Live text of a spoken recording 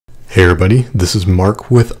Hey everybody, this is Mark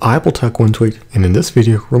with iAppleTech One Tweak, and in this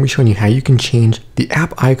video we're going to be showing you how you can change the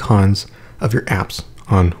app icons of your apps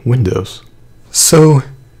on Windows. So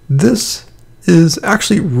this is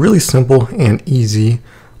actually really simple and easy.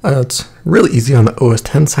 It's really easy on the OS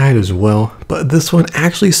X side as well, but this one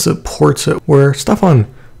actually supports it, where stuff on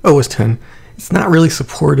OS X, it's not really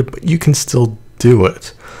supported, but you can still do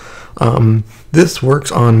it. This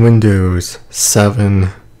works on Windows 7,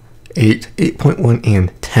 8, 8.1,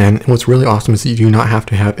 and 10. And what's really awesome is that you do not have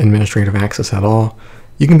to have administrative access at all.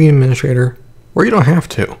 You can be an administrator or you don't have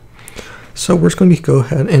to. So we're just going to go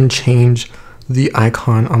ahead and change the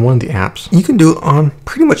icon on one of the apps. You can do it on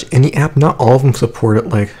pretty much any app. Not all of them support it,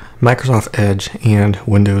 like Microsoft Edge and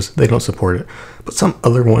Windows, they don't support it, but some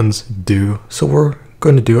other ones do. So we're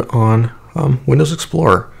going to do it on Windows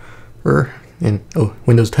Explorer, or in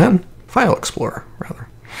Windows 10 File Explorer rather.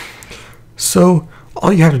 So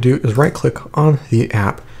all you have to do is right click on the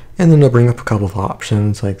app, and then it'll bring up a couple of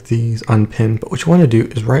options like these, unpin. But what you want to do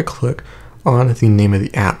is right click on the name of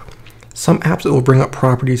the app. Some apps it will bring up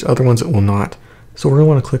properties, other ones it will not. So we're going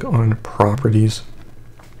to want to click on properties.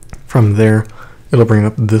 From there, it'll bring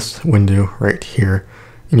up this window right here,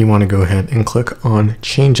 and you want to go ahead and click on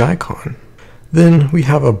change icon. Then we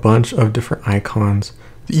have a bunch of different icons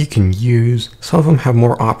that you can use. Some of them have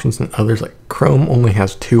more options than others, like Chrome only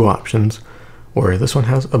has 2 options, or this one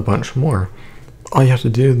has a bunch more. All you have to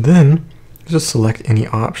do then is just select any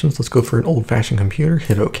options. Let's go for an old-fashioned computer,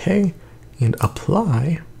 hit OK, and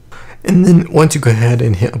apply. And then once you go ahead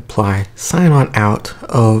and hit apply, sign on out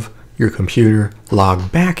of your computer,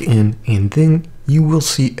 log back in, and then you will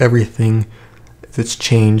see everything that's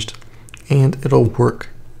changed, and it'll work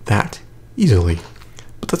that easily.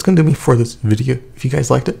 But that's going to do me for this video. If you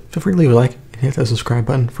guys liked it, feel free to leave a like and hit that subscribe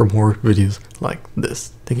button for more videos like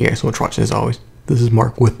this. Thank you guys so much for watching as always. This is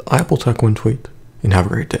Mark with iAppleTech One Tweak, and have a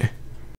great day.